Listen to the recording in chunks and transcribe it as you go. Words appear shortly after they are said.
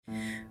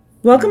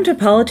Welcome to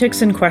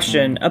Politics in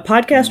Question, a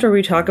podcast where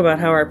we talk about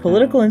how our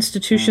political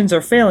institutions are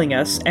failing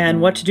us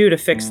and what to do to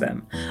fix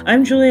them.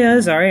 I'm Julia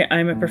Azari.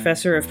 I'm a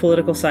professor of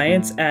political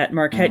science at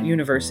Marquette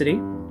University.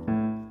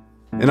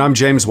 And I'm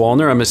James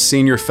Wallner. I'm a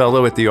senior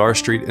fellow at the R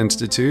Street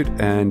Institute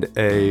and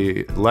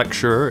a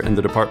lecturer in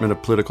the Department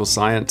of Political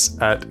Science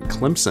at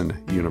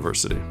Clemson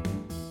University.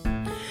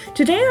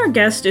 Today our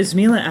guest is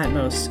Mila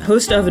Atmos,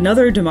 host of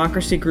another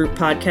Democracy Group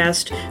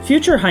podcast,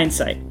 Future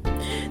Hindsight.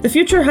 The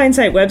Future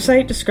Hindsight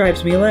website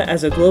describes Mila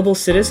as a global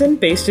citizen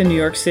based in New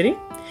York City,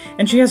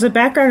 and she has a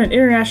background in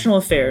international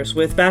affairs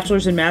with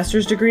bachelor's and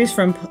master's degrees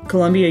from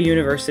Columbia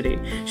University.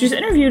 She's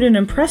interviewed an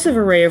impressive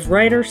array of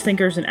writers,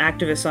 thinkers, and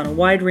activists on a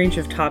wide range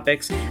of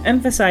topics,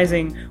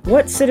 emphasizing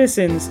what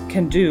citizens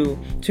can do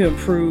to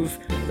improve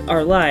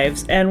our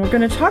lives. And we're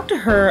going to talk to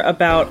her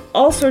about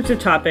all sorts of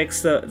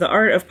topics, the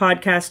art of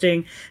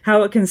podcasting,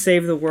 how it can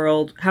save the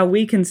world, how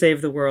we can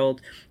save the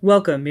world.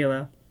 Welcome,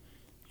 Mila.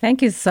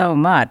 Thank you so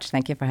much.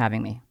 Thank you for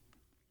having me.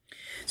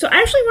 So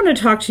I actually want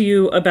to talk to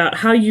you about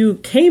how you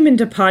came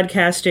into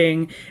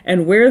podcasting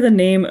and where the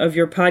name of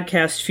your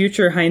podcast,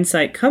 Future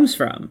Hindsight, comes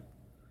from.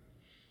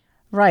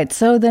 Right.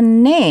 So the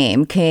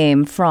name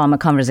came from a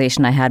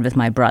conversation I had with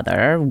my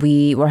brother.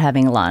 We were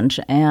having lunch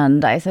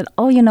and I said,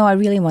 I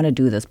really want to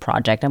do this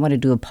project. I want to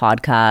do a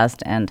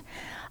podcast and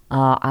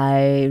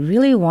I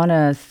really want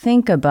to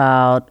think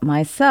about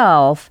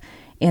myself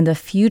in the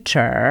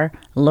future,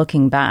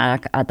 looking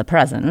back at the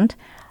present,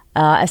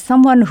 as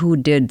someone who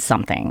did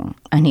something.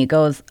 And he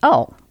goes,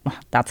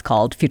 that's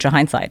called Future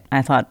Hindsight.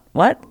 I thought,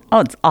 what? Oh,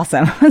 it's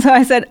awesome. So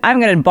I said, I'm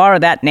going to borrow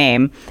that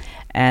name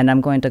and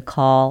I'm going to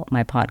call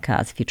my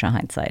podcast Future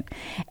Hindsight.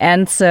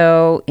 And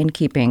so in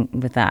keeping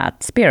with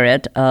that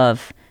spirit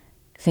of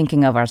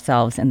thinking of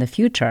ourselves in the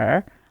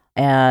future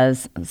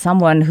as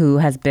someone who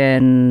has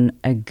been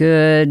a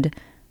good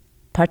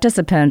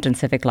participant in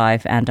civic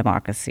life and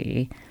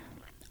democracy,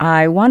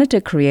 I wanted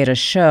to create a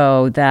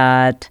show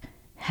that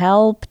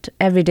helped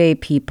everyday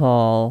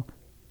people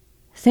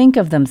think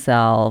of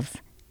themselves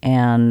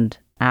and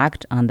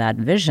act on that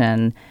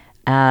vision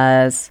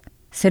as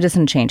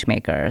citizen change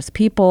makers,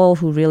 people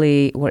who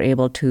really were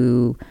able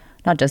to,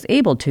 not just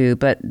able to,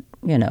 but,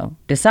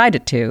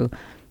 decided to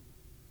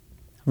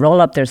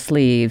roll up their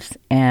sleeves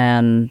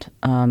and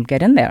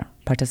get in there,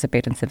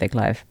 participate in civic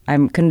life.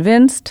 I'm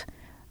convinced,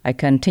 I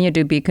continue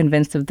to be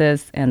convinced of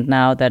this, and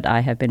now that I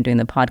have been doing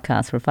the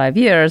podcast for 5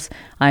 years,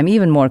 I'm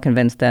even more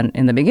convinced than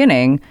in the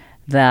beginning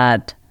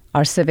that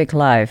our civic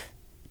life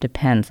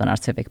depends on our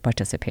civic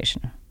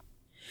participation.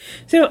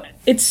 So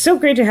it's so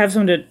great to have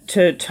someone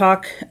to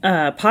talk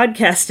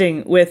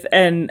podcasting with,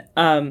 and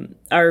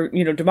our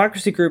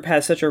Democracy Group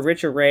has such a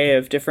rich array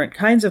of different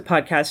kinds of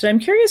podcasts. And I'm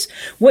curious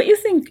what you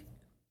think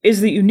is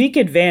the unique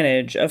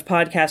advantage of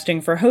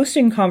podcasting for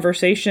hosting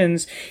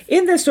conversations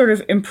in this sort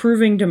of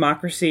improving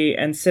democracy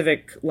and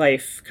civic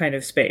life kind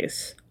of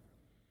space.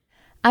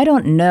 I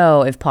don't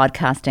know if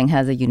podcasting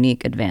has a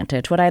unique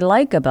advantage. What I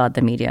like about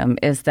the medium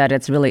is that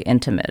it's really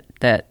intimate,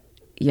 that,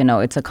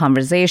 it's a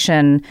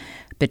conversation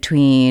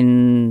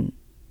between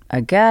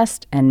a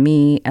guest and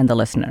me and the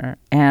listener.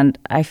 And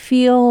I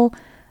feel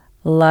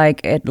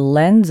like it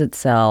lends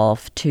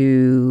itself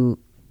to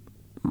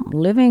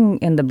living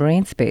in the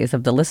brain space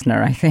of the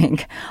listener, I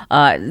think.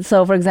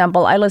 So, for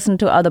example, I listen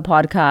to other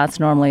podcasts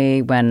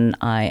normally when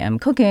I am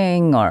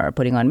cooking or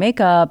putting on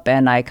makeup,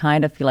 and I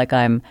kind of feel like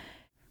I'm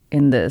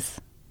in this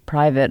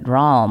private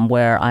realm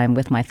where I'm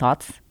with my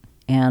thoughts.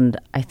 And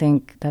I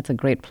think that's a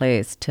great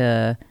place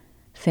to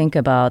think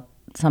about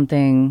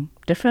something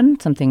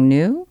different, something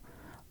new,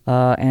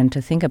 and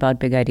to think about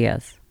big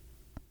ideas.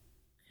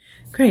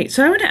 Great.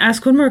 So I want to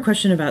ask one more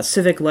question about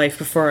civic life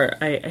before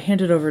I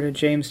hand it over to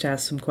James to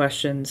ask some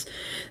questions.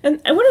 And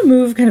I want to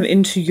move kind of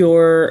into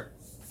your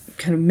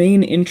kind of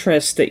main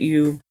interests that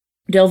you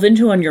delve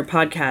into on your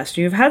podcast.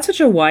 You've had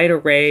such a wide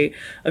array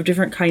of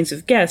different kinds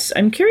of guests.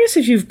 I'm curious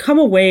if you've come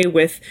away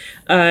with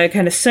a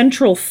kind of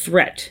central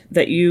threat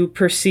that you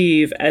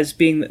perceive as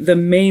being the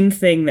main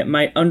thing that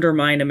might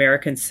undermine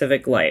American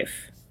civic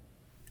life.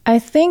 I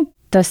think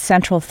the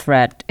central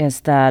threat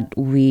is that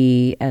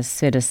we as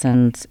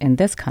citizens in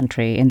this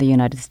country, in the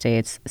United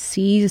States,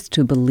 cease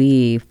to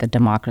believe that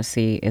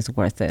democracy is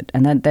worth it,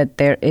 and that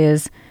there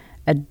is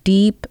a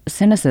deep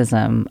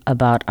cynicism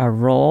about our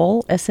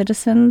role as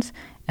citizens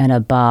and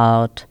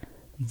about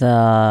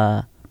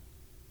the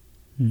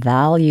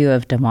value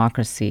of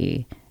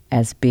democracy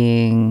as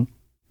being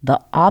the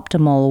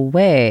optimal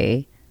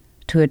way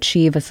to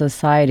achieve a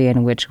society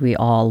in which we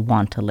all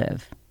want to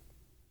live.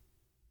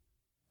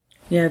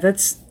 Yeah,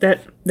 that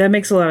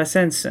makes a lot of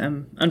sense,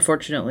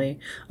 unfortunately.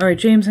 All right,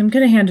 James, I'm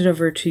going to hand it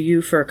over to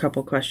you for a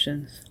couple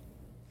questions.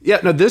 Yeah,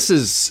 no, this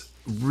is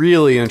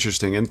really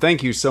interesting. And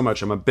thank you so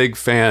much. I'm a big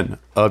fan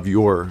of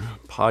your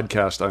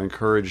podcast. I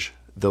encourage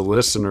the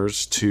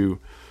listeners to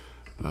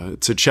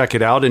check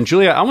it out. And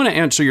Julia, I want to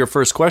answer your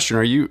first question.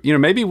 Are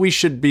maybe we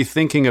should be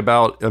thinking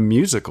about a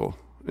musical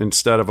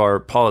instead of our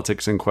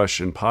Politics in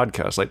Question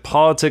podcast, like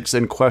Politics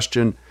in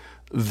Question,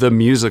 the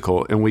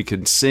musical, and we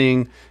can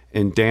sing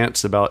and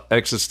dance about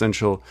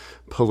existential,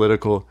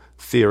 political,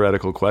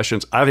 theoretical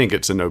questions, I think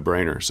it's a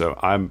no-brainer. So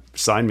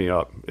sign me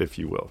up, if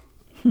you will.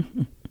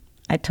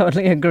 I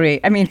totally agree.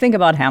 I mean, think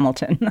about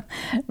Hamilton,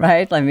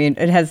 right? I mean,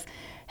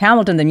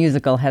 Hamilton the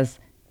musical has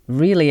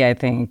really, I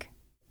think,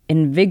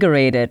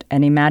 invigorated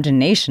an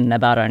imagination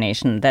about our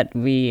nation that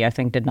we, I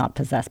think, did not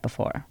possess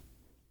before.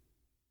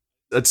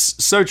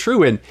 That's so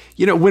true. And,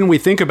 when we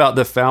think about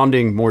the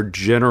founding more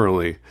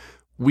generally,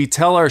 we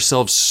tell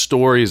ourselves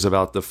stories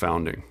about the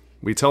founding.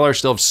 We tell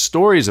ourselves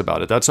stories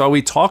about it. That's why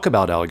we talk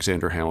about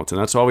Alexander Hamilton.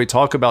 That's why we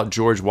talk about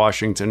George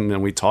Washington,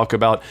 and we talk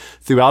about,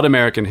 throughout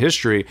American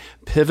history,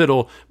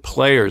 pivotal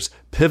players,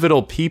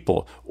 pivotal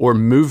people, or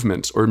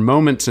movements, or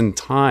moments in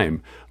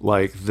time,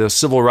 like the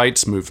Civil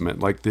Rights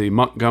Movement, like the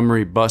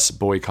Montgomery bus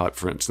boycott,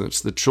 for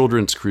instance, the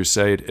Children's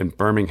Crusade in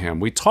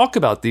Birmingham. We talk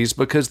about these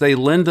because they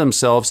lend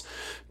themselves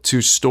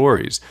to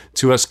stories,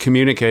 to us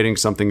communicating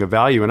something of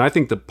value. And I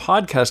think the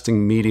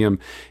podcasting medium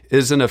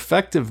is an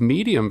effective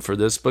medium for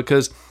this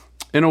because,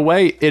 in a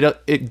way,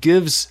 it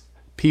gives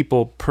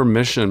people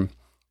permission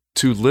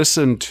to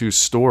listen to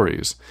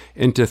stories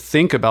and to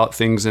think about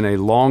things in a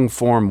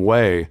long-form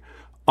way,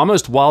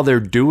 almost while they're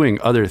doing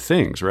other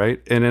things,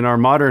 right? And in our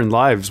modern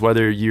lives,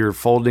 whether you're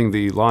folding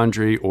the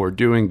laundry or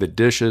doing the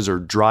dishes or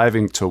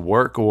driving to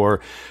work, or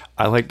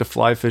I like to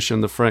fly fish in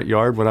the front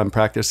yard when I'm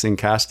practicing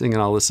casting,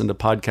 and I'll listen to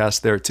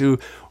podcasts there too.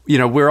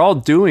 We're all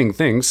doing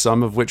things,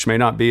 some of which may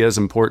not be as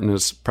important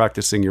as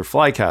practicing your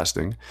fly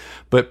casting,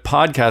 but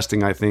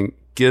podcasting, I think,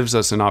 gives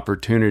us an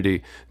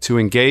opportunity to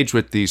engage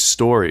with these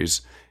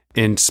stories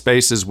in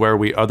spaces where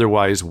we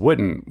otherwise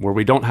wouldn't, where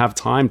we don't have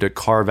time to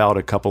carve out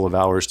a couple of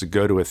hours to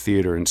go to a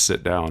theater and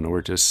sit down,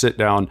 or to sit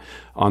down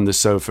on the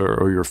sofa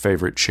or your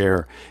favorite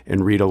chair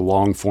and read a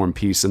long form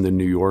piece in the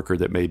New Yorker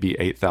that may be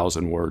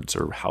 8,000 words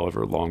or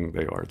however long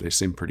they are. They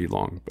seem pretty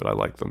long, but I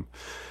like them.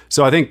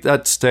 So I think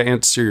that's, to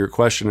answer your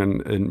question,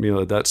 and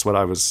Mila, that's what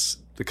I was,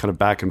 the kind of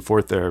back and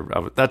forth there.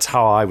 That's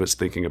how I was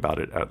thinking about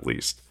it, at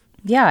least.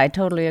 Yeah, I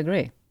totally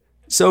agree.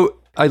 So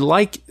I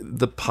like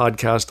the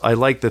podcast. I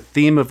like the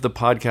theme of the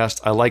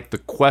podcast. I like the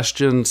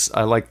questions.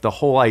 I like the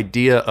whole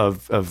idea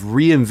of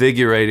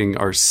reinvigorating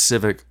our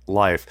civic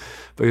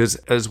life, because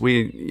as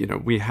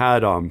we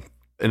had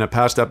in a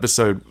past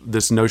episode,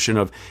 this notion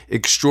of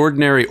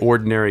extraordinary,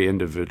 ordinary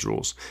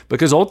individuals,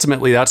 because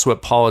ultimately that's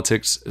what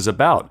politics is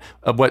about,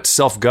 what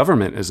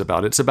self-government is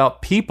about. It's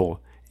about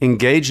people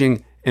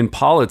engaging in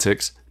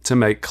politics to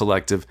make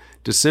collective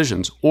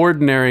decisions,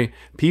 ordinary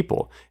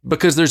people,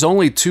 because there's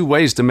only two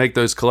ways to make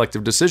those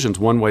collective decisions.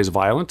 One way is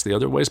violence, the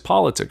other way is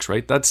politics,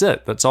 right? That's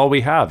it. That's all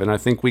we have. And I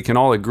think we can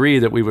all agree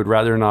that we would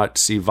rather not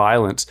see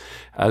violence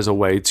as a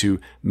way to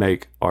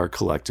make our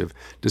collective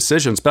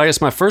decisions. But I guess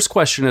my first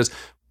question is,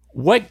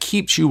 what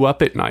keeps you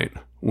up at night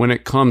when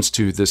it comes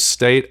to the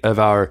state of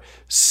our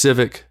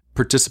civic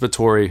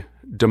participatory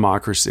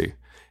democracy?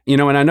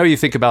 And I know you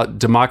think about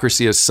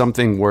democracy as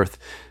something worth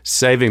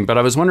saving, but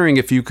I was wondering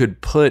if you could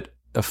put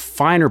a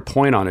finer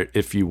point on it,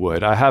 if you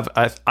would. I have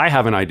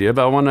an idea,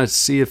 but I want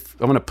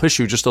to push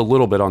you just a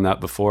little bit on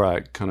that before I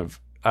kind of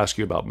ask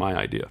you about my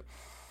idea.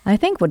 I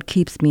think what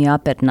keeps me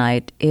up at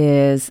night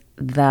is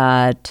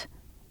that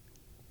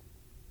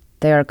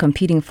there are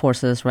competing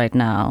forces right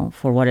now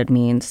for what it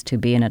means to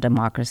be in a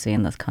democracy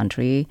in this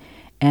country,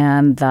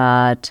 and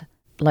that,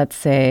 let's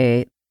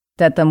say,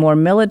 that the more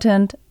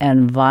militant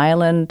and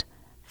violent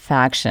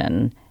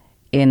faction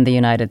in the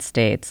United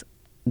States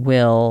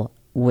will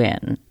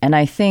win. And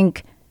I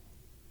think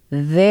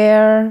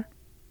their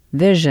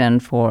vision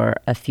for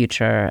a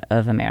future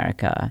of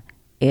America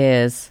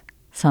is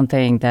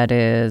something that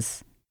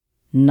is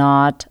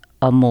not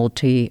a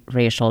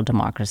multiracial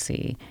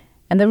democracy.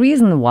 And the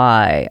reason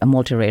why a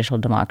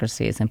multiracial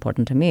democracy is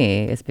important to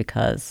me is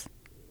because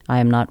I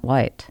am not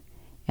white.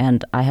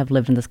 And I have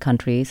lived in this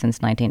country since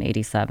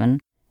 1987.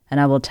 And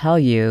I will tell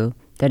you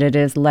that it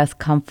is less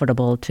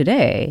comfortable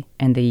today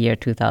in the year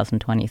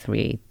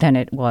 2023 than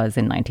it was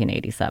in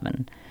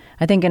 1987.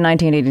 I think in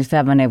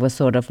 1987, it was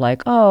sort of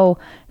like, oh,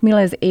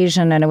 Mila is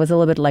Asian, and it was a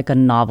little bit like a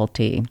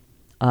novelty.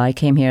 I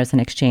came here as an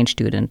exchange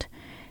student,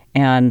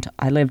 and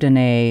I lived in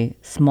a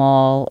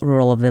small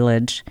rural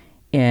village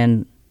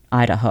in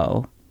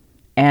Idaho,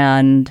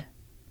 and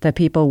the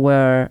people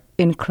were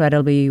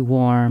incredibly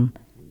warm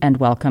and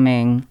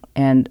welcoming,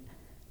 and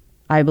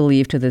I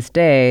believe to this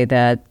day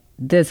that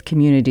this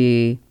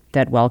community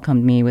that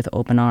welcomed me with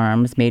open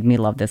arms made me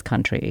love this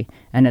country.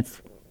 And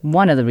it's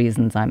one of the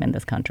reasons I'm in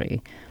this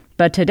country.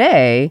 But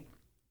today,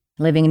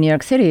 living in New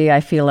York City,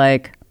 I feel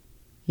like,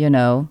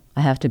 I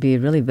have to be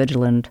really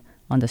vigilant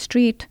on the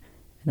street,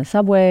 in the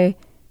subway,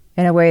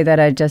 in a way that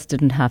I just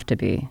didn't have to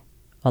be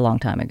a long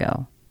time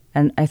ago.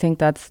 And I think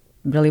that's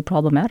really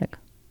problematic.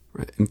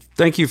 Right. And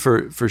thank you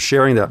for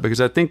sharing that, because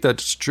I think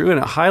that's true. And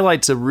it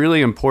highlights a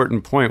really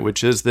important point,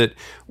 which is that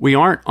we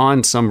aren't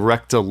on some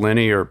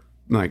rectilinear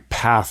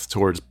path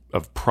towards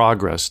of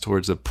progress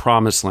towards a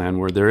promised land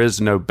where there is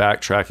no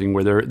backtracking,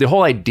 where the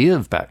whole idea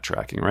of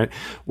backtracking, right?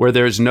 Where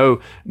there's no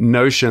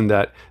notion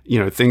that,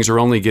 things are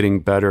only getting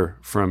better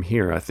from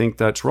here. I think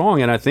that's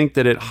wrong. And I think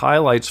that it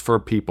highlights for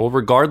people,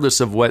 regardless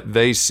of what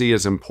they see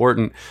as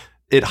important,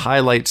 it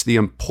highlights the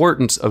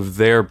importance of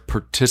their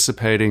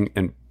participating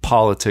in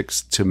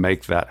politics to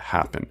make that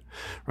happen,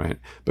 right?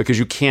 Because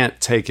you can't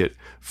take it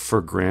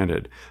for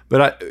granted.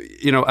 But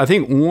I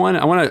think I want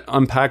to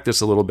unpack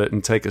this a little bit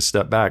and take a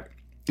step back.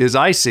 As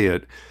I see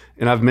it,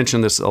 and I've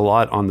mentioned this a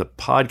lot on the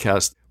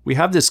podcast, we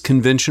have this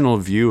conventional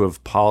view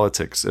of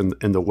politics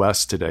in the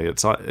West today.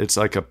 It's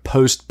like a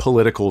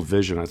post-political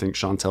vision. I think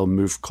Chantal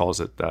Mouffe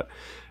calls it that.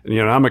 And,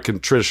 I'm a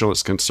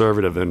traditionalist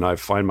conservative, and I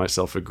find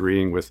myself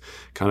agreeing with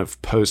kind of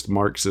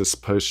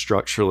post-Marxist,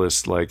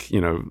 post-structuralist,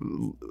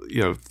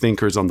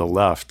 thinkers on the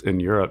left in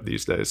Europe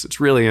these days. It's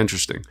really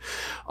interesting.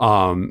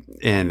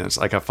 And it's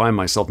like I find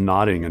myself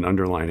nodding and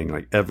underlining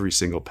like every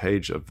single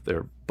page of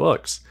their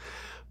books.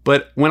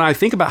 But when I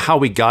think about how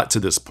we got to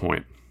this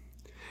point,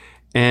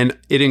 and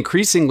it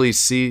increasingly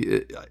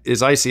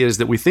as I see it, is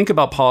that we think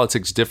about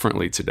politics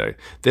differently today.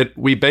 That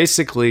we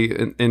basically,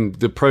 in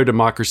the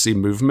pro-democracy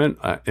movement,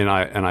 and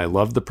I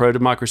love the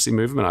pro-democracy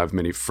movement. I have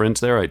many friends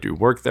there. I do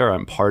work there.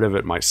 I'm part of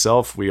it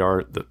myself. We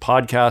are the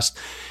podcast.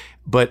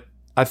 But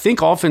I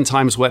think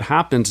oftentimes what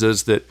happens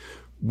is that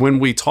when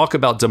we talk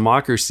about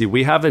democracy,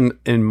 we have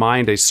in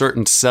mind a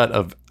certain set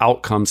of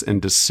outcomes and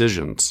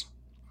decisions.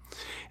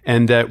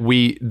 And that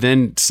we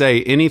then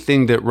say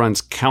anything that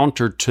runs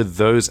counter to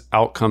those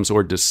outcomes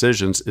or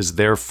decisions is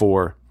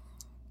therefore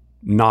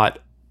not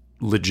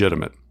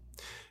legitimate.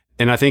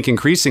 And I think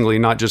increasingly,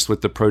 not just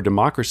with the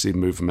pro-democracy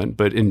movement,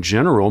 but in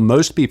general,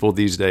 most people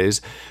these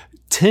days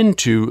tend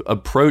to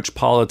approach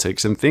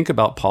politics and think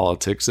about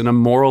politics in a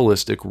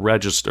moralistic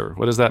register.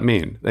 What does that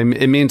mean?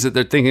 It means that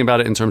they're thinking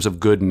about it in terms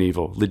of good and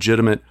evil,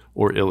 legitimate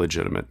or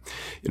illegitimate.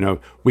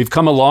 We've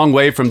come a long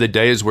way from the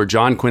days where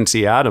John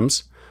Quincy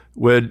Adams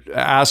would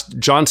ask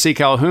John C.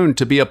 Calhoun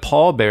to be a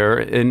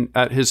pallbearer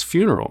at his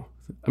funeral.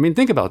 I mean,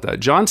 think about that.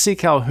 John C.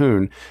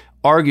 Calhoun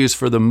argues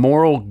for the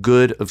moral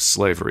good of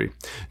slavery.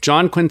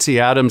 John Quincy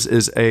Adams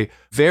is a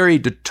very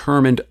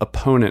determined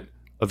opponent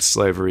of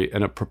slavery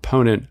and a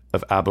proponent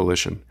of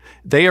abolition.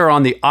 They are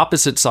on the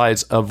opposite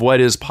sides of what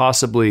is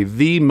possibly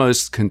the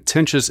most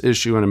contentious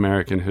issue in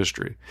American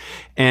history.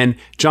 And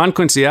John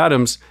Quincy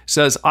Adams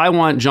says, I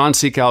want John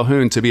C.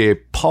 Calhoun to be a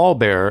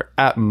pallbearer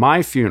at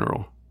my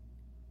funeral.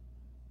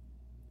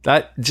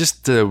 That,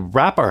 just to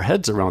wrap our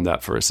heads around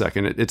that for a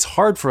second, it's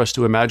hard for us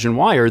to imagine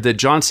why, or that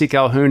John C.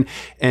 Calhoun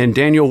and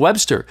Daniel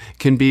Webster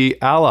can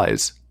be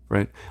allies,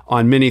 right,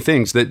 on many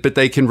things, but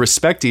they can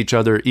respect each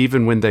other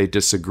even when they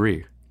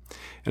disagree.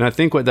 And I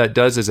think what that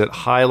does is it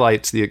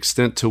highlights the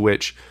extent to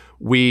which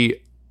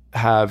we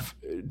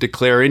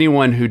declare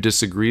anyone who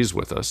disagrees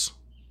with us,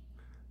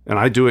 and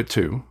I do it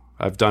too.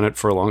 I've done it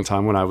for a long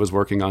time when I was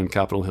working on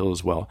Capitol Hill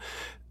as well.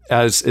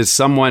 As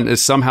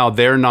somehow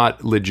they're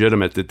not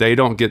legitimate, that they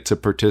don't get to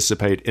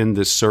participate in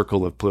this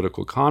circle of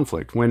political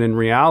conflict. When in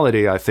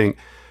reality, I think,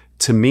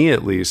 to me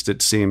at least,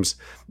 it seems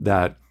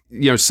that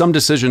some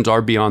decisions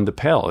are beyond the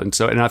pale,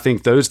 and I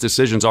think those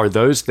decisions are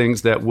those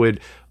things that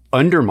would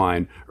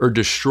undermine or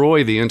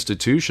destroy the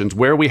institutions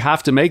where we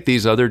have to make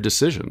these other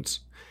decisions.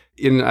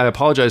 And I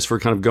apologize for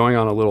kind of going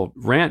on a little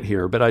rant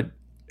here, but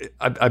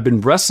I've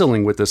been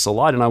wrestling with this a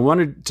lot, and I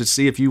wanted to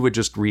see if you would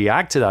just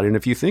react to that, and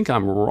if you think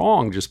I'm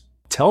wrong, just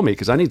tell me,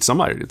 because I need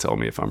somebody to tell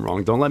me if I'm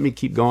wrong. Don't let me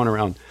keep going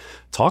around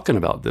talking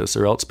about this,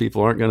 or else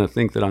people aren't going to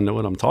think that I know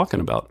what I'm talking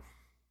about.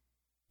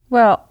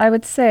 Well, I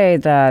would say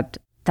that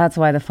that's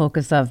why the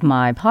focus of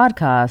my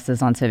podcast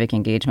is on civic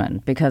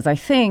engagement, because I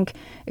think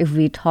if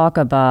we talk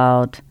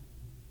about,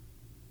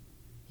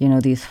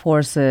 these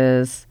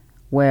forces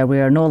where we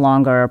are no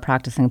longer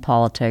practicing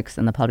politics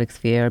in the public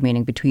sphere,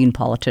 meaning between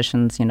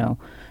politicians,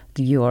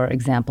 your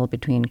example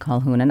between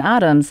Calhoun and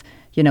Adams,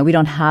 we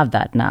don't have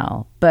that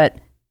now. But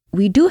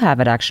we do have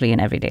it actually in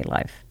everyday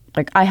life.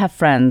 Like I have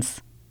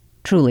friends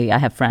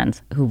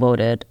who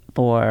voted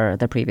for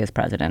the previous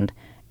president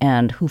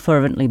and who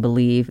fervently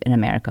believe in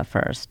America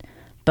first.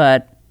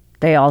 But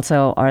they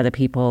also are the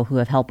people who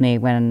have helped me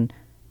when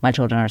my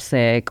children are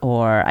sick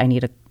or I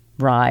need a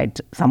ride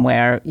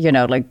somewhere,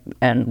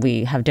 and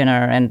we have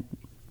dinner and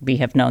we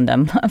have known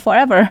them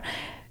forever.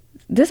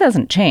 This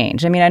hasn't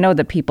changed. I mean, I know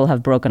that people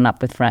have broken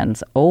up with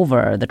friends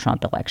over the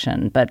Trump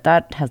election, but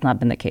that has not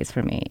been the case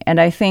for me. And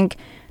I think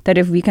that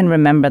if we can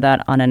remember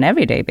that on an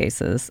everyday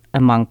basis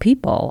among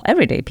people,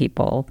 everyday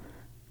people,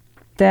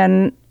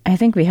 then I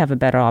think we have a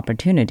better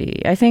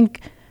opportunity. I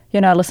think,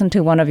 I listened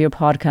to one of your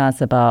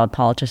podcasts about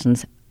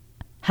politicians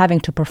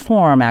having to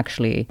perform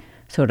actually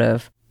sort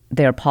of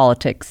their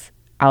politics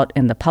out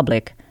in the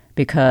public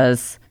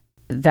because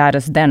that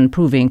is then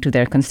proving to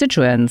their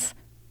constituents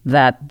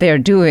that they're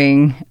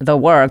doing the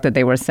work that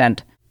they were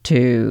sent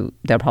to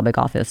their public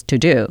office to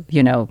do.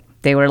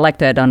 They were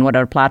elected on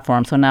whatever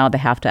platform, so now they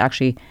have to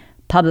actually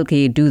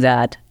publicly do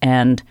that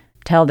and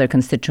tell their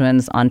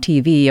constituents on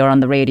TV or on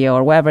the radio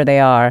or wherever they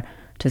are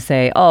to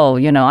say,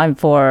 I'm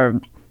for,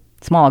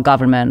 small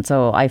government,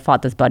 so I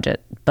fought this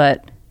budget.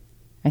 But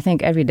I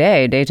think every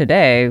day to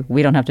day,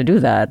 we don't have to do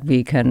that.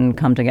 We can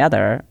come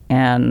together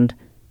and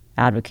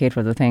advocate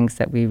for the things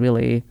that we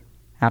really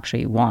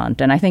actually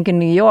want. And I think in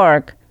New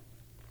York,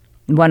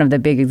 one of the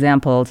big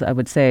examples I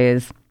would say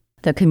is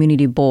the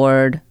community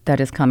board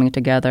that is coming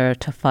together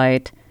to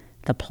fight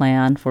the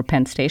plan for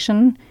Penn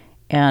Station.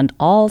 And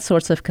all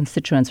sorts of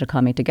constituents are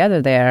coming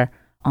together there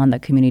on the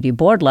community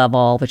board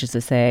level, which is to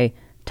say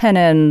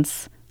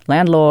tenants,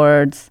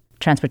 landlords,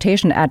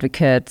 transportation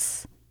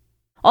advocates.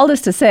 All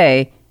this to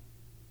say,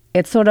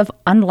 it's sort of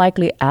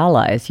unlikely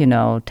allies,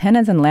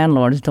 Tenants and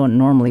landlords don't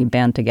normally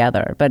band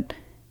together. But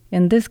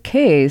in this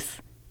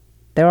case,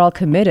 they're all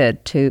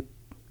committed to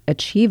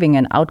achieving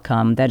an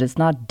outcome that is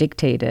not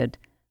dictated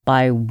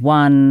by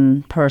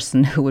one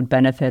person who would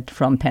benefit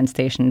from Penn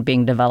Station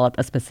being developed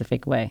a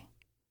specific way.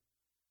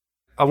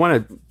 I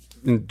want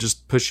to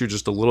just push you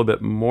just a little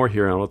bit more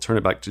here, and I'll turn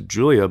it back to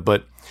Julia.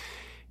 But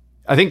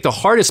I think the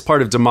hardest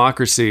part of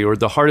democracy, or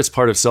the hardest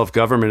part of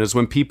self-government, is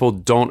when people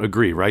don't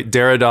agree, right?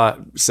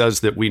 Derrida says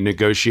that we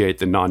negotiate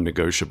the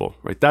non-negotiable,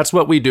 right? That's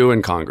what we do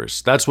in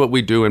Congress. That's what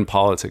we do in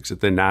politics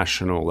at the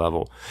national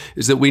level,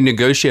 is that we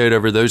negotiate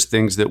over those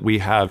things that we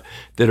have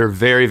that are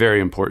very, very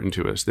important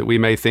to us, that we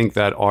may think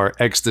that are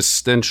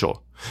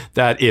existential,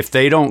 that if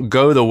they don't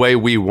go the way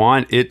we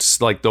want,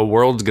 it's like the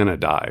world's going to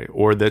die,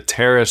 or the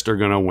terrorists are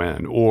going to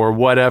win, or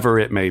whatever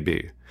it may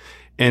be.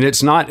 And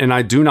it's not, and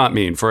I do not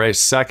mean for a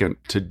second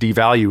to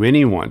devalue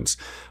anyone's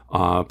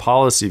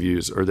policy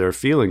views or their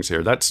feelings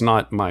here. That's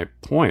not my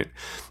point.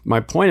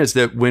 My point is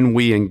that when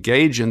we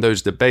engage in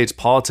those debates,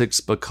 politics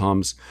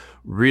becomes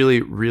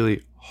really,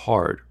 really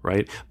hard,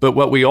 right? But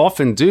what we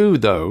often do,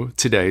 though,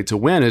 today to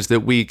win is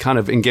that we kind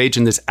of engage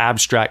in this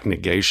abstract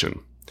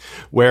negation,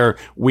 where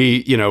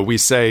we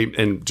say,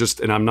 and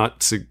I'm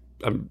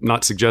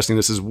not suggesting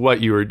this is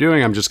what you are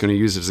doing. I'm just going to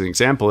use it as an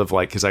example of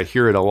because I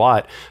hear it a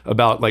lot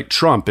about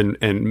Trump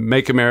and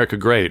Make America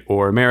Great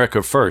or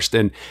America First.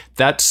 And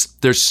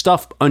there's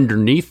stuff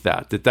underneath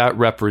that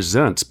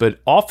represents, but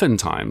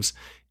oftentimes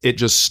it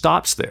just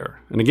stops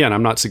there. And again,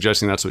 I'm not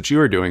suggesting that's what you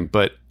are doing,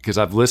 but because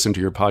I've listened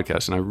to your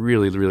podcast and I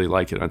really, really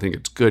like it. I think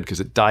it's good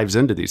because it dives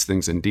into these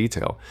things in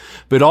detail.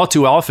 But all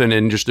too often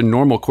in just a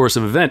normal course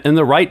of event, and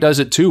the right does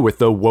it too with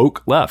the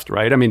woke left,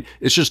 right? I mean,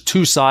 it's just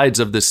two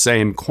sides of the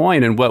same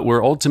coin. And what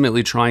we're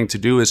ultimately trying to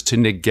do is to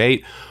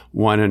negate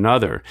one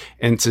another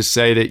and to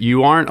say that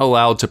you aren't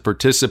allowed to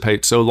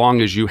participate so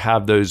long as you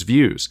have those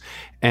views.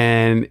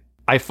 And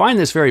I find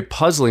this very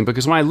puzzling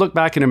because when I look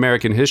back in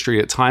American history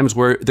at times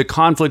where the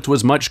conflict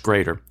was much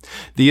greater,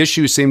 the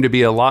issues seem to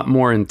be a lot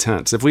more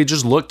intense. If we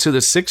just look to the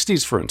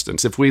 60s, for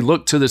instance, if we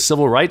look to the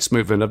civil rights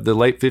movement of the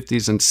late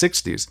 50s and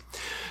 60s,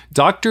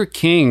 Dr.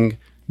 King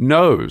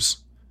knows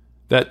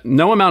that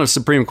no amount of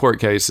Supreme Court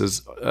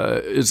cases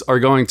are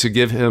going to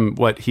give him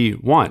what he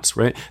wants,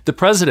 right? The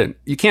president,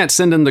 you can't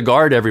send in the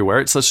guard everywhere.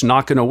 It's just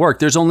not going to work.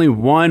 There's only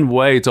one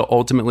way to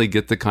ultimately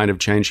get the kind of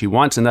change he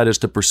wants, and that is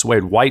to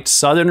persuade white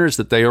Southerners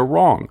that they are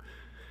wrong.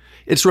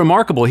 It's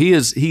remarkable.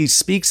 He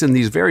speaks in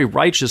these very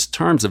righteous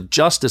terms of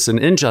justice and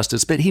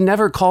injustice, but he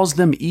never calls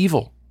them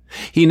evil.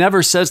 He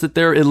never says that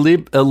they're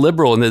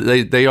illiberal and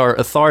that they are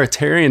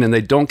authoritarian and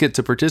they don't get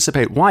to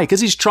participate. Why? Because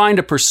he's trying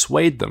to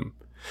persuade them.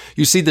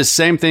 You see the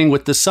same thing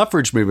with the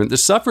suffrage movement. The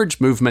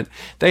suffrage movement,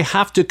 they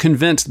have to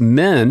convince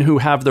men who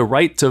have the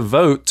right to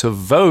vote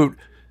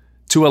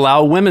to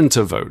allow women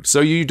to vote. So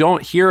you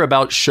don't hear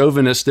about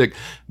chauvinistic,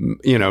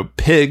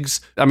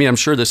 pigs. I mean, I'm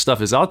sure this stuff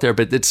is out there,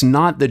 but it's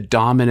not the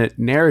dominant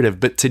narrative.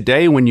 But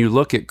today, when you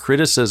look at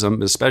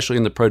criticism, especially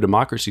in the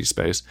pro-democracy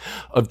space,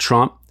 of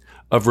Trump,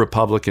 of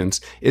Republicans,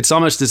 it's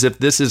almost as if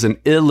this is an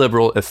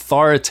illiberal,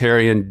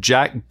 authoritarian,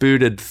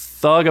 jackbooted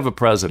thug of a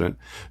president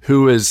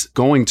who is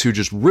going to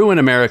just ruin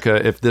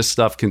America if this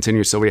stuff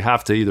continues. So we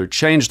have to either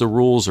change the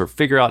rules or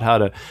figure out how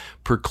to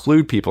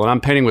preclude people. And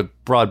I'm painting with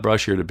broad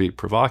brush here to be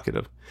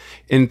provocative.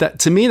 And that,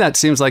 to me, that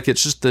seems like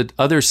it's just the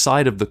other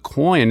side of the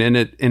coin, and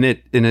it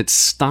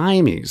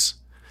stymies.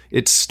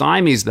 It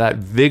stymies that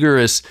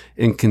vigorous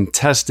and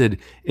contested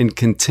and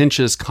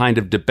contentious kind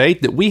of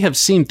debate that we have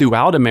seen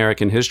throughout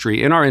American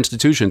history in our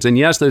institutions. And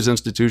yes, those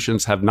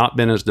institutions have not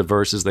been as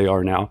diverse as they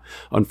are now,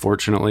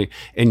 unfortunately.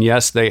 And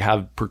yes, they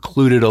have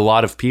precluded a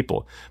lot of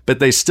people, but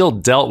they still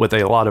dealt with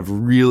a lot of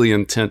really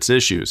intense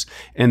issues.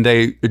 And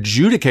they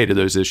adjudicated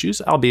those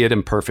issues, albeit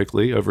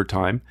imperfectly over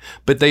time.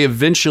 But they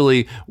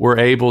eventually were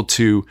able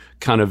to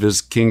kind of,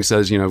 as King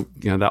says,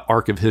 that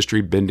arc of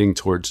history bending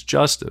towards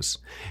justice.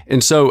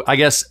 And so I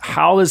guess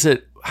how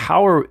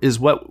is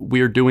what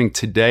we're doing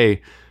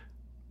today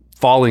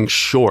falling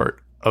short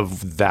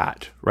of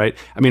that, right?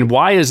 I mean,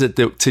 why is it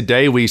that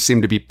today we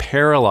seem to be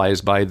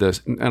paralyzed by the,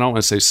 I don't want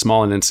to say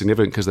small and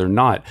insignificant because they're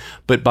not,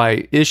 but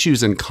by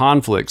issues and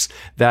conflicts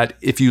that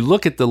if you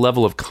look at the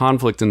level of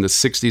conflict in the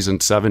 60s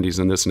and 70s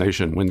in this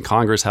nation, when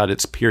Congress had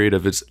its period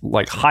of its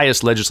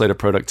highest legislative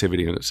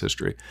productivity in its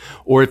history,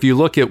 or if you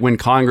look at when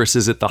Congress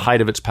is at the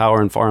height of its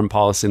power in foreign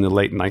policy in the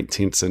late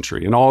 19th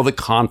century and all the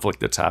conflict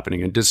that's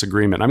happening and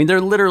disagreement. I mean,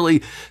 they're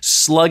literally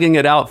slugging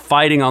it out,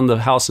 fighting on the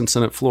House and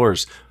Senate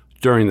floors,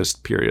 during this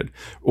period,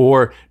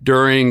 or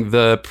during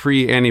the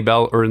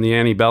pre-antebellum or in the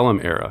antebellum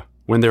era,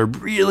 when they're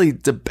really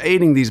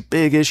debating these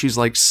big issues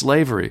like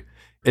slavery.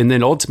 And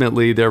then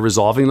ultimately they're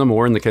resolving them,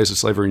 or in the case of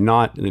slavery,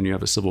 not, and then you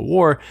have a civil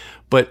war.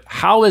 But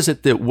how is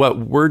it that what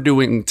we're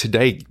doing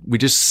today, we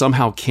just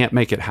somehow can't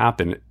make it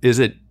happen? Is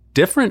it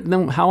different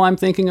than how I'm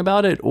thinking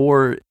about it?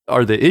 Or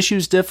are the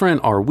issues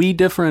different? Are we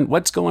different?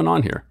 What's going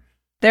on here?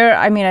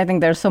 I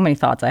think there's so many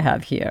thoughts I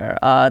have here.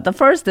 The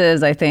first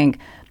is, I think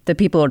the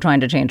people who are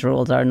trying to change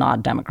rules are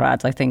not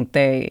Democrats. I think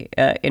they,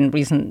 in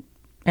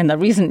the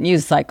recent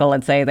news cycle,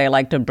 let's say, they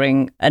like to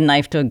bring a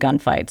knife to a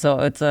gunfight. So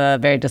it's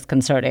very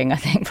disconcerting, I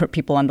think, for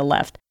people on the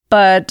left.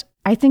 But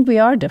I think we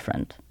are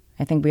different.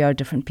 I think we are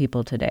different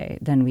people today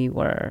than we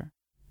were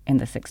in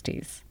the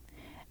 60s.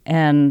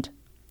 And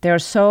there are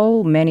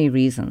so many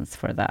reasons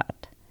for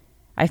that.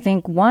 I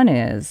think one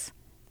is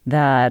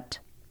that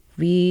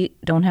we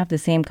don't have the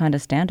same kind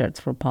of standards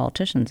for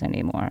politicians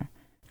anymore.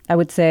 I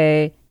would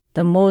say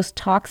the most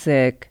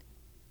toxic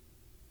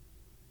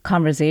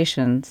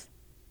conversations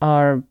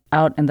are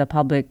out in the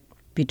public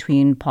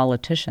between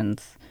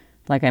politicians.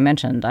 Like I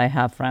mentioned, I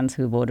have friends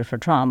who voted for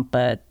Trump,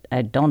 but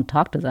I don't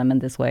talk to them in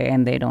this way,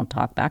 and they don't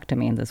talk back to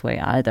me in this way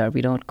either.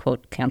 We don't,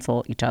 quote,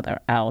 cancel each other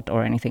out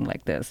or anything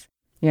like this.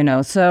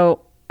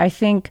 So I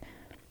think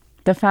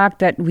the fact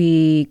that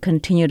we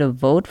continue to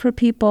vote for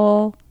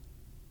people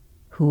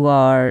who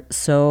are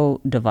so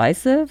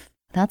divisive,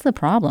 that's a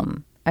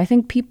problem. I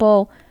think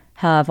people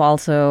have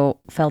also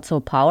felt so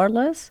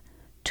powerless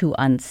to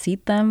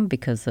unseat them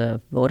because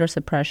of voter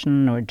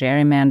suppression or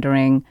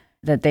gerrymandering,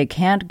 that they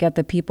can't get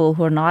the people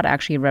who are not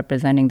actually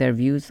representing their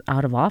views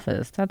out of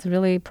office. That's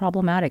really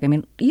problematic. I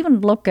mean,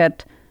 even look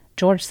at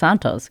George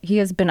Santos. He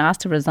has been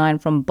asked to resign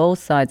from both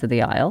sides of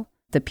the aisle.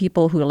 The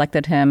people who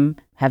elected him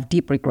have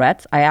deep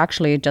regrets. I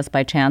actually, just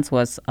by chance,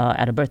 was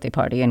at a birthday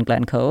party in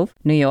Glen Cove,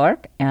 New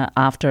York,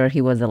 after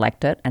he was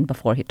elected and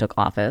before he took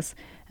office.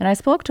 And I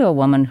spoke to a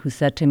woman who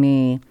said to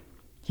me,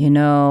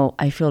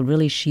 I feel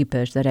really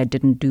sheepish that I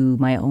didn't do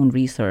my own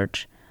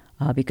research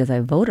because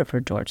I voted for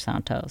George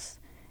Santos.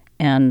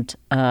 And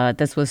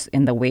this was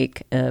in the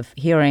wake of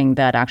hearing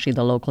that actually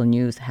the local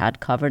news had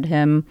covered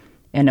him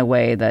in a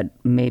way that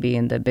maybe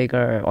in the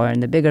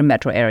bigger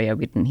metro area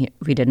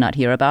we did not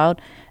hear about.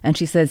 And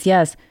she says,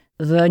 yes,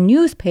 the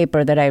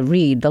newspaper that I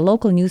read, the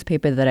local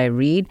newspaper that I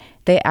read,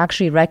 they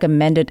actually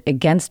recommended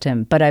against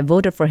him, but I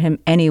voted for him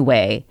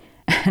anyway.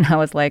 And I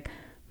was like,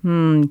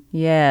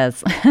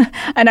 yes.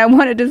 And I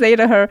wanted to say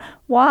to her,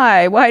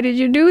 why? Why did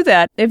you do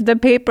that? If the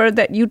paper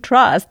that you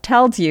trust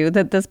tells you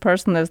that this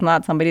person is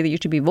not somebody that you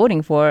should be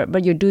voting for,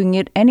 but you're doing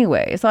it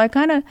anyway. So I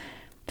kind of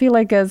feel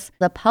like as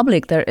the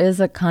public, there is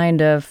a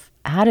kind of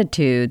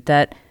attitude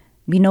that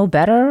we know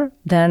better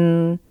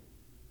than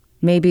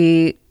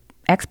maybe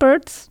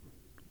experts,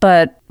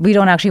 but we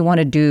don't actually want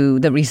to do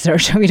the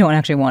research. We don't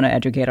actually want to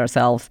educate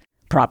ourselves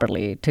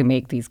properly to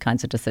make these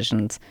kinds of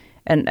decisions.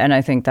 And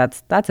I think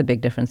that's a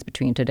big difference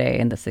between today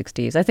and the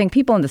 60s. I think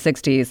people in the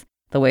 60s,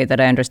 the way that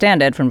I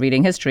understand it from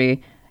reading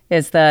history,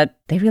 is that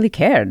they really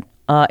cared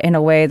in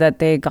a way that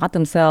they got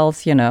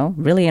themselves,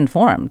 really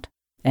informed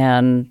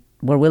and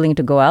were willing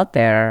to go out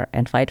there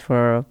and fight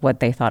for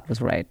what they thought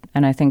was right.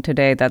 And I think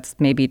today that's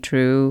maybe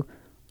true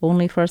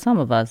only for some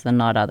of us and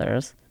not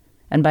others.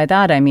 And by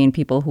that, I mean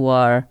people who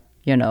are,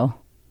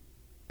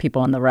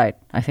 people on the right.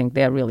 I think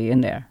they're really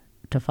in there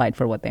to fight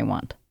for what they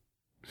want.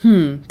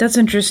 That's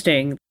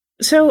interesting.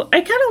 So I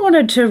kind of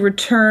wanted to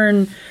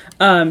return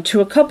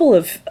to a couple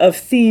of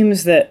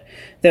themes that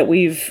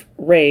we've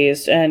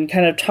raised and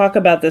kind of talk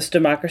about this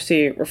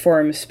democracy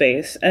reform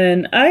space.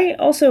 And I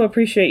also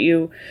appreciate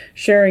you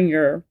sharing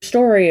your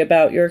story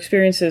about your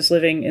experiences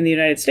living in the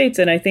United States.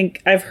 And I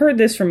think I've heard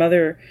this from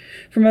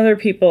other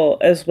people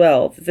as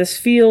well. This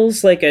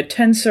feels like a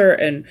tenser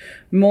and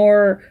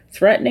more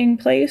threatening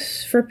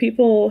place for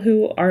people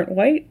who aren't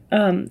white.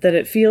 That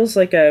it feels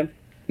like a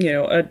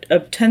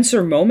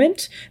tenser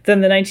moment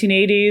than the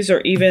 1980s, or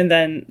even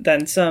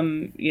than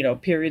some,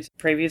 periods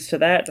previous to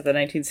that, to the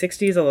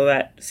 1960s, although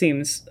that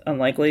seems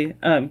unlikely,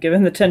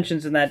 given the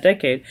tensions in that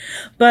decade.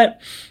 But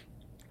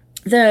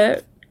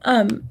the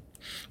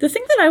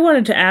thing that I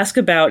wanted to ask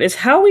about is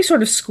how we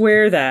sort of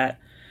square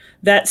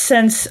that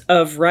sense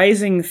of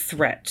rising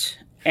threat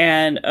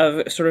and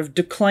of sort of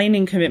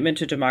declining commitment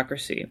to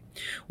democracy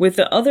with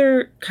the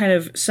other kind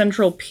of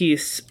central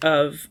piece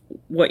of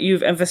what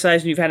you've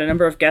emphasized, and you've had a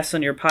number of guests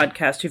on your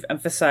podcast who've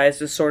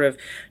emphasized, is sort of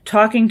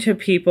talking to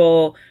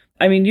people.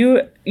 I mean,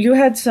 you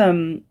had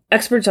some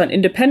experts on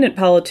independent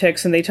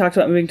politics, and they talked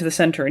about moving to the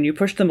center, and you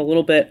pushed them a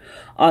little bit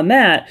on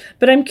that.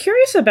 But I'm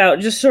curious about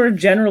just sort of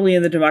generally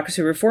in the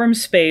democracy reform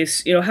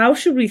space, how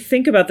should we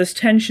think about this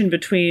tension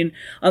between,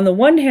 on the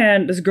one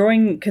hand, this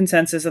growing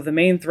consensus of the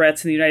main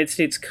threats in the United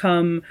States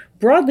come,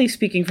 broadly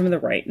speaking, from the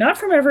right, not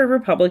from every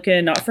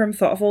Republican, not from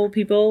thoughtful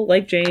people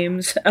like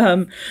James,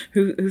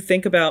 who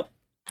think about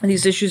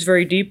these issues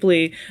very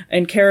deeply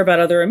and care about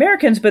other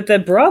Americans, but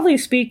that broadly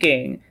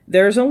speaking,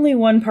 there's only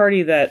one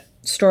party that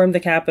stormed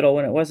the Capitol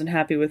when it wasn't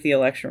happy with the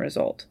election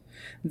result.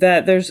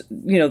 that there's,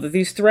 that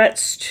these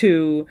threats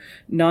to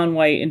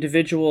non-white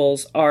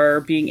individuals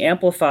are being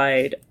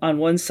amplified on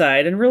one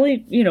side and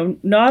really,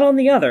 not on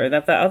the other,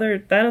 that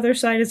other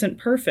side isn't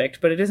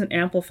perfect, but it isn't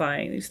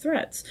amplifying these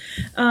threats.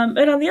 And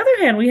on the other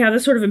hand, we have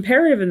this sort of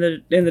imperative in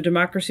the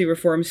democracy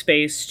reform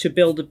space to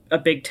build a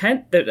big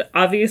tent. That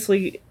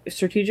obviously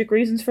strategic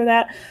reasons for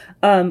that.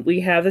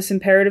 We have this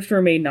imperative to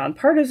remain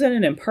nonpartisan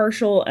and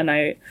impartial, and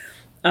I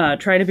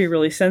try to be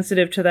really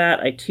sensitive to that.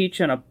 I teach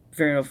on a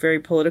very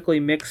politically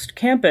mixed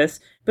campus.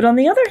 But on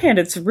the other hand,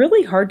 it's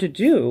really hard to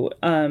do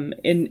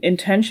in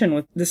tension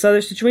with this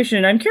other situation.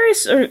 And I'm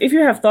curious if you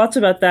have thoughts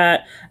about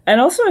that,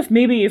 and also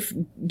if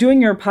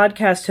doing your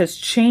podcast has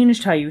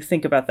changed how you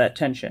think about that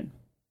tension.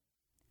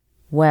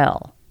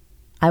 Well,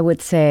 I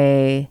would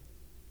say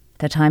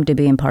the time to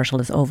be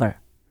impartial is over.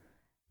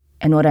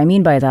 And what I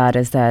mean by that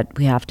is that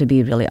we have to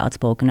be really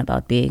outspoken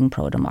about being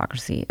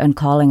pro-democracy and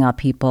calling out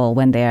people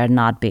when they are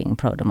not being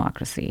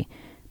pro-democracy.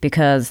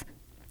 Because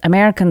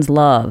Americans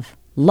love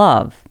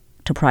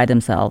to pride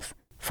themselves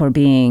for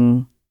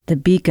being the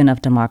beacon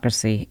of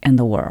democracy in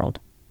the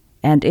world.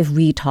 And if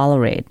we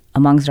tolerate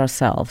amongst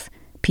ourselves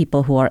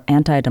people who are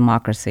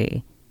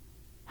anti-democracy,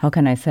 how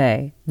can I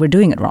say, we're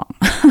doing it wrong.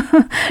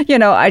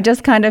 I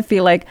just kind of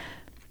feel like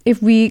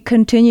if we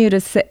continue to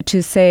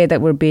say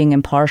that we're being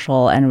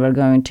impartial and we're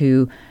going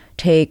to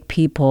take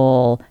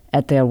people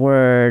at their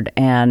word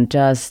and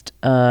just,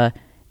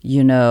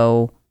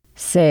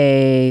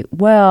 say,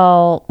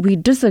 well, we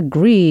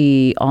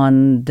disagree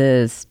on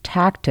this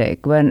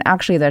tactic, when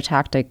actually their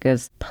tactic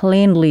is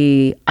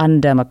plainly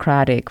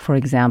undemocratic. For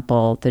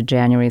example, the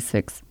January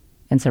 6th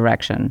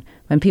insurrection.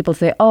 When people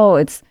say, oh,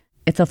 it's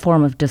a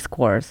form of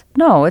discourse.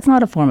 No, it's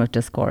not a form of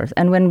discourse.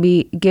 And when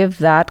we give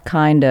that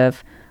kind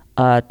of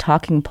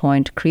talking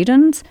point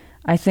credence,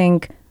 I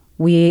think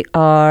we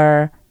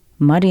are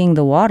muddying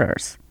the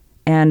waters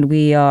and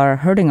we are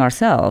hurting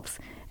ourselves,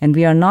 and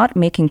we are not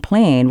making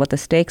plain what the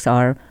stakes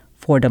are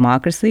for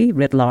democracy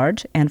writ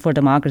large and for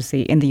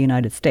democracy in the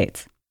United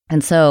States.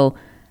 And so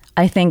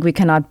I think we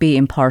cannot be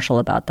impartial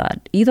about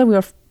that. Either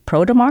we're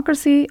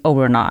pro-democracy or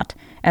we're not.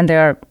 And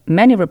there are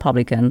many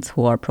Republicans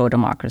who are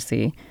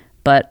pro-democracy,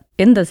 but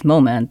in this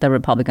moment, the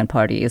Republican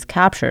Party is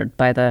captured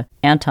by the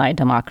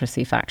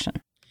anti-democracy faction.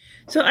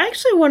 So I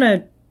actually want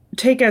to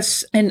take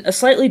us in a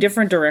slightly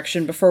different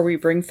direction before we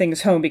bring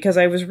things home, because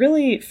I was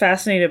really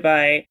fascinated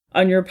by,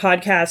 on your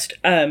podcast,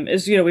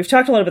 we've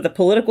talked a lot about the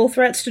political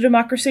threats to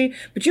democracy,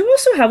 but you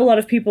also have a lot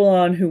of people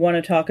on who want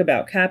to talk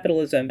about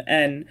capitalism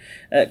and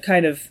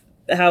kind of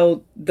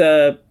how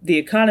the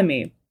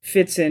economy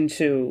fits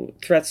into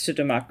threats to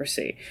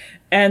democracy.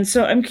 And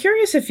so I'm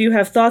curious if you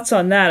have thoughts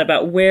on that,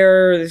 about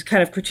where these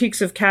kind of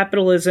critiques of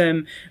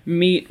capitalism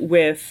meet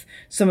with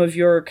some of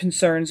your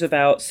concerns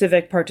about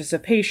civic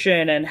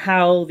participation and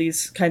how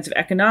these kinds of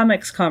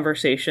economics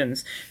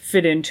conversations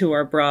fit into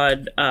our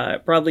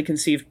broadly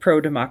conceived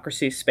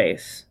pro-democracy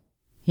space.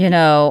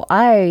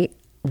 I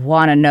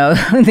want to know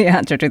the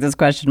answer to this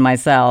question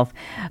myself,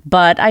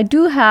 but I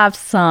do have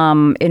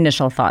some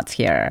initial thoughts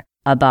here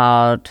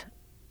about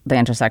the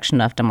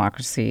intersection of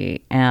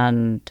democracy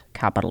and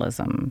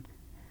capitalism.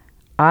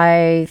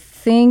 I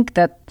think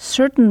that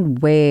certain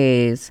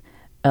ways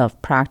of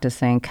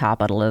practicing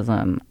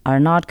capitalism are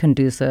not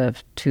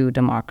conducive to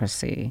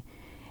democracy.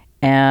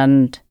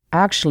 And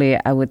actually,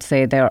 I would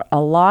say there are a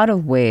lot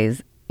of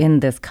ways in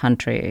this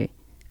country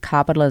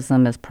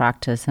capitalism is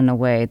practiced in a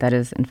way that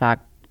is, in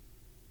fact,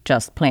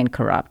 just plain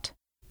corrupt.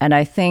 And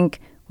I think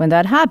when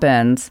that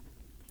happens,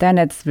 then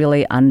it's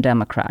really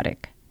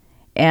undemocratic.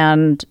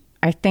 And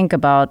I think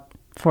about,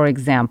 for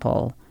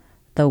example,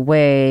 the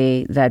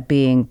way that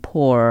being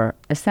poor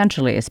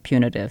essentially is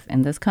punitive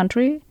in this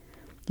country.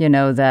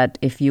 That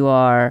if you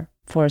are,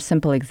 for a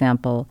simple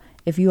example,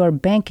 if you are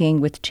banking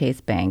with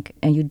Chase Bank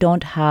and you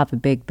don't have a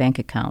big bank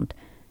account,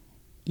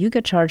 you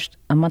get charged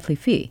a monthly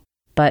fee.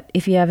 But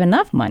if you have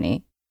enough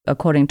money,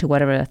 according to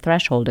whatever the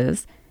threshold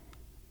is,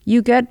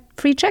 you get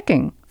free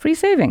checking, free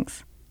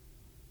savings.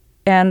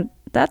 And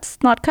that's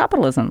not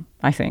capitalism,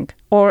 I think.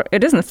 Or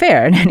it isn't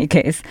fair in any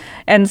case.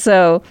 And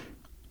so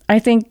I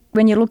think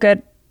when you look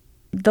at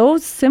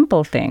those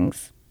simple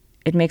things,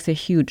 it makes a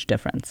huge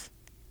difference.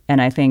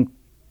 And I think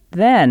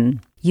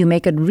then you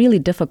make it really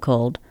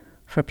difficult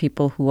for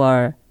people who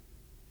are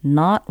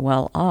not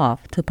well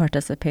off to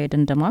participate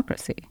in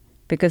democracy,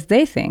 because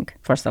they think,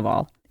 first of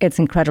all, it's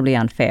incredibly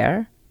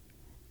unfair.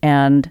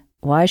 And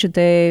why should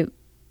they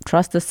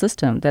trust the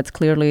system that's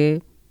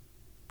clearly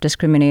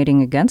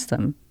discriminating against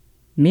them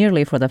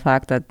merely for the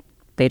fact that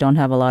they don't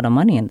have a lot of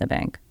money in the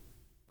bank?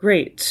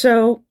 Great.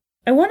 So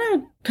I want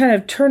to kind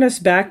of turn us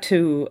back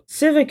to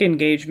civic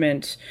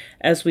engagement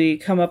as we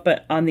come up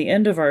on the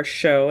end of our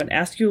show and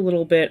ask you a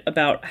little bit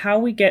about how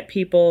we get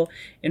people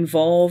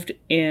involved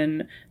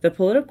in the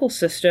political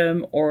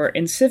system or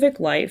in civic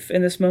life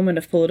in this moment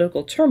of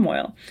political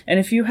turmoil. And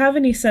if you have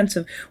any sense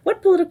of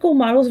what political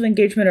models of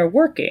engagement are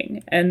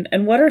working and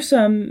what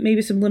are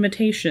maybe some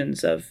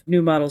limitations of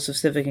new models of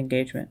civic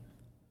engagement.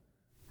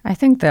 I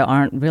think there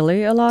aren't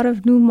really a lot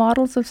of new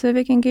models of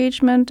civic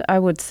engagement. I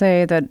would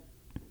say that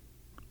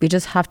we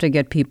just have to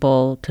get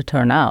people to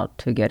turn out,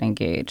 to get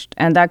engaged.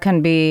 And that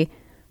can be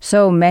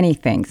so many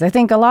things. I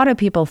think a lot of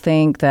people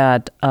think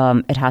that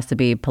it has to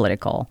be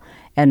political,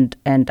 and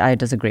I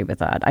disagree with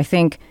that. I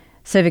think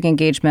civic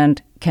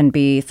engagement can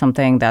be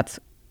something that's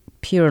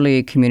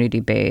purely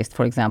community-based.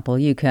 For example,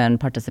 you can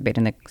participate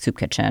in the soup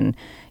kitchen.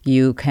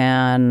 You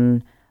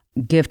can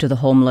give to the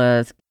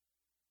homeless,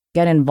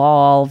 get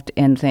involved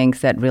in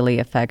things that really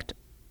affect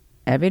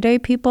everyday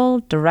people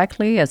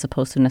directly, as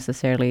opposed to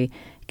necessarily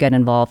get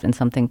involved in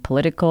something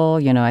political.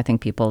 I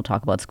think people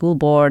talk about school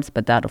boards,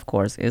 but that, of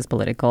course, is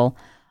political.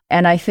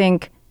 And I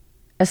think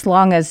as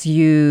long as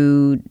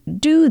you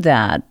do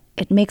that,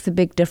 it makes a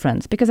big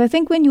difference. Because I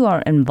think when you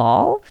are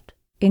involved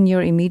in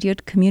your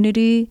immediate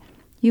community,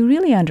 you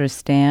really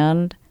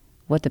understand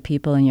what the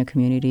people in your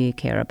community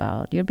care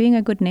about. You're being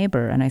a good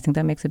neighbor, and I think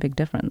that makes a big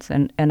difference.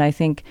 And I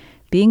think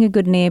being a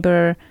good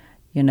neighbor,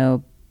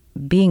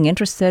 being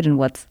interested in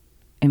what's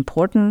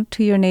important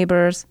to your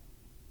neighbors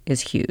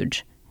is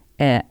huge.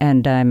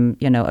 And I'm,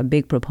 a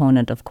big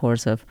proponent, of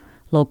course, of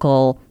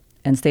local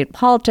and state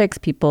politics.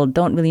 People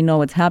don't really know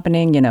what's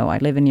happening. I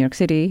live in New York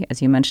City,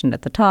 as you mentioned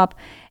at the top,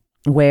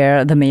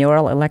 where the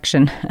mayoral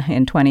election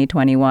in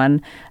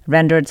 2021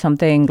 rendered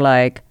something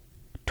like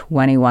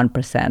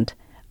 21%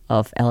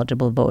 of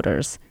eligible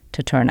voters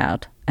to turn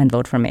out and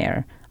vote for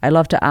mayor. I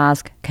love to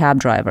ask cab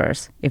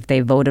drivers if they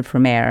voted for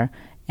mayor,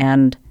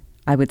 and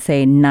I would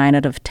say 9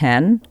 out of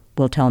 10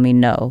 will tell me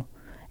no.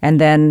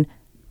 And then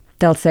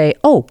they'll say,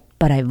 oh,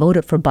 but I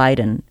voted for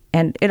Biden.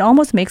 And it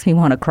almost makes me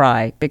want to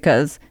cry,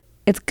 because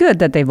it's good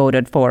that they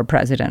voted for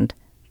president,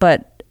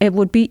 but it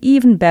would be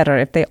even better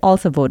if they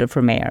also voted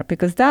for mayor,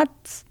 because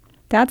that's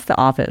the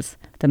office,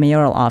 the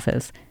mayoral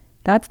office.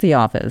 That's the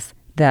office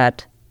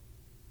that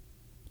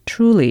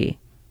truly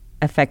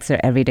affects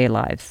their everyday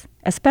lives,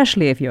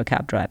 especially if you're a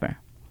cab driver.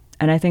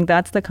 And I think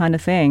that's the kind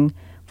of thing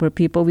where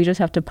we just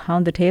have to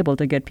pound the table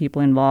to get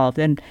people involved.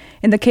 And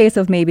in the case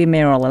of maybe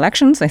mayoral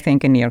elections, I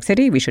think in New York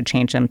City, we should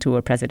change them to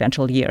a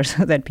presidential year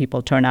so that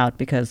people turn out,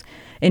 because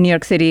in New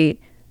York City,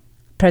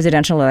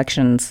 presidential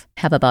elections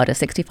have about a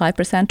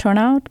 65%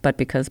 turnout, but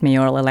because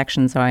mayoral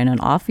elections are in an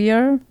off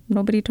year,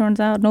 nobody turns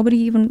out. Nobody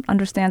even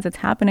understands it's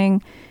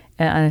happening,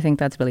 and I think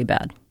that's really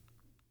bad.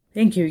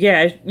 Thank you.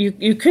 Yeah,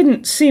 you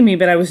couldn't see me,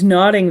 but I was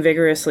nodding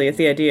vigorously at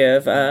the idea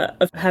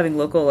of having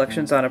local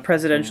elections on a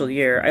presidential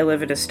year. I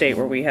live in a state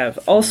where we have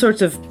all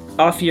sorts of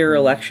off-year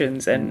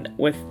elections and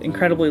with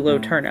incredibly low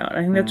turnout.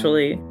 I think that's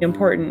really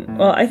important.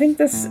 Well, I think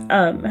this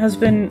has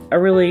been a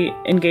really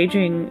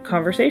engaging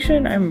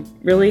conversation. I'm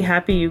really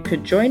happy you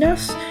could join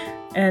us.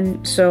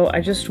 And so I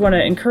just want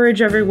to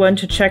encourage everyone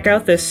to check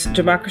out this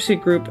Democracy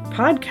Group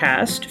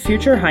podcast,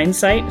 Future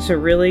Hindsight. It's a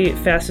really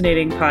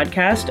fascinating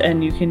podcast,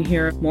 and you can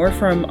hear more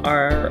from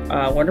our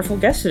wonderful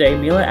guest today,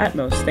 Mila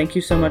Atmos. Thank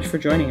you so much for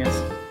joining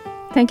us.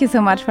 Thank you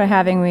so much for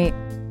having me.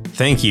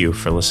 Thank you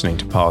for listening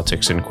to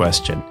Politics in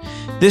Question.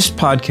 This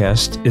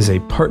podcast is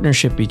a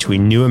partnership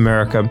between New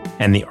America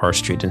and the R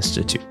Street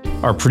Institute.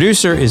 Our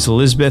producer is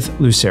Elizabeth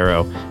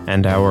Lucero,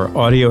 and our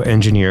audio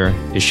engineer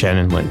is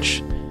Shannon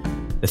Lynch.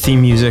 The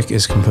theme music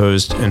is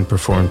composed and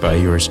performed by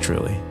yours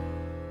truly.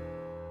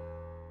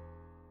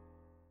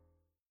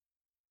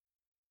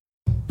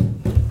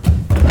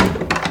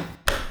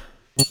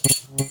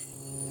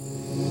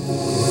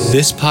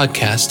 This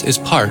podcast is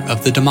part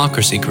of the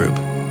Democracy Group.